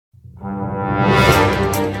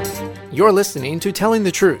You're listening to Telling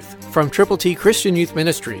the Truth from Triple T Christian Youth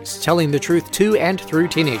Ministries, telling the truth to and through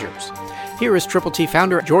teenagers. Here is Triple T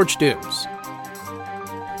founder George Dooms.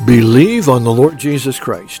 Believe on the Lord Jesus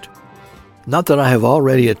Christ. Not that I have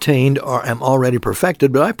already attained or am already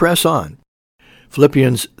perfected, but I press on.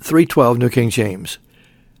 Philippians 3:12, New King James.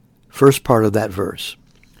 First part of that verse.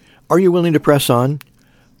 Are you willing to press on?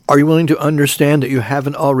 Are you willing to understand that you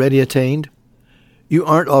haven't already attained? You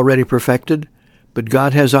aren't already perfected, but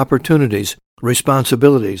God has opportunities,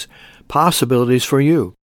 responsibilities, possibilities for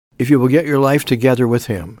you if you will get your life together with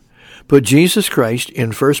Him. Put Jesus Christ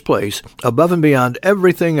in first place, above and beyond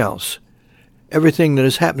everything else, everything that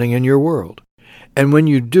is happening in your world. And when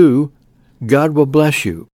you do, God will bless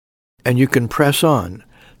you, and you can press on,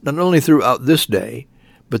 not only throughout this day,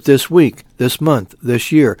 but this week, this month,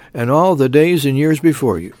 this year, and all the days and years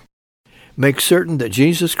before you. Make certain that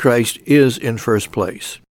Jesus Christ is in first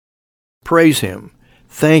place. Praise Him,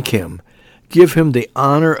 thank Him, give Him the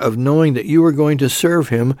honor of knowing that you are going to serve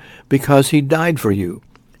Him because He died for you.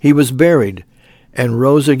 He was buried and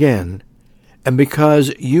rose again, and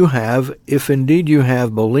because you have, if indeed you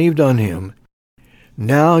have, believed on Him,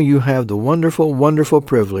 now you have the wonderful, wonderful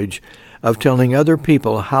privilege of telling other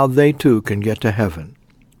people how they too can get to heaven.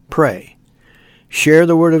 Pray, share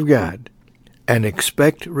the Word of God, and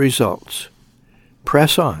expect results.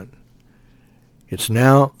 Press on. It's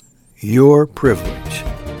now your privilege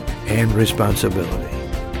and responsibility.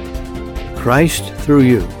 Christ, through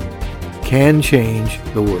you, can change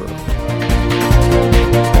the world.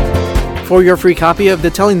 For your free copy of the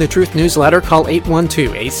Telling the Truth newsletter, call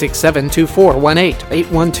 812-867-2418,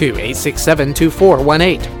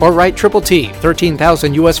 812-867-2418, or write Triple T,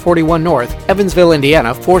 13,000 U.S. 41 North, Evansville,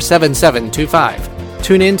 Indiana, 47725.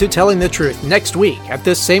 Tune in to Telling the Truth next week at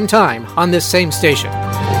this same time on this same station.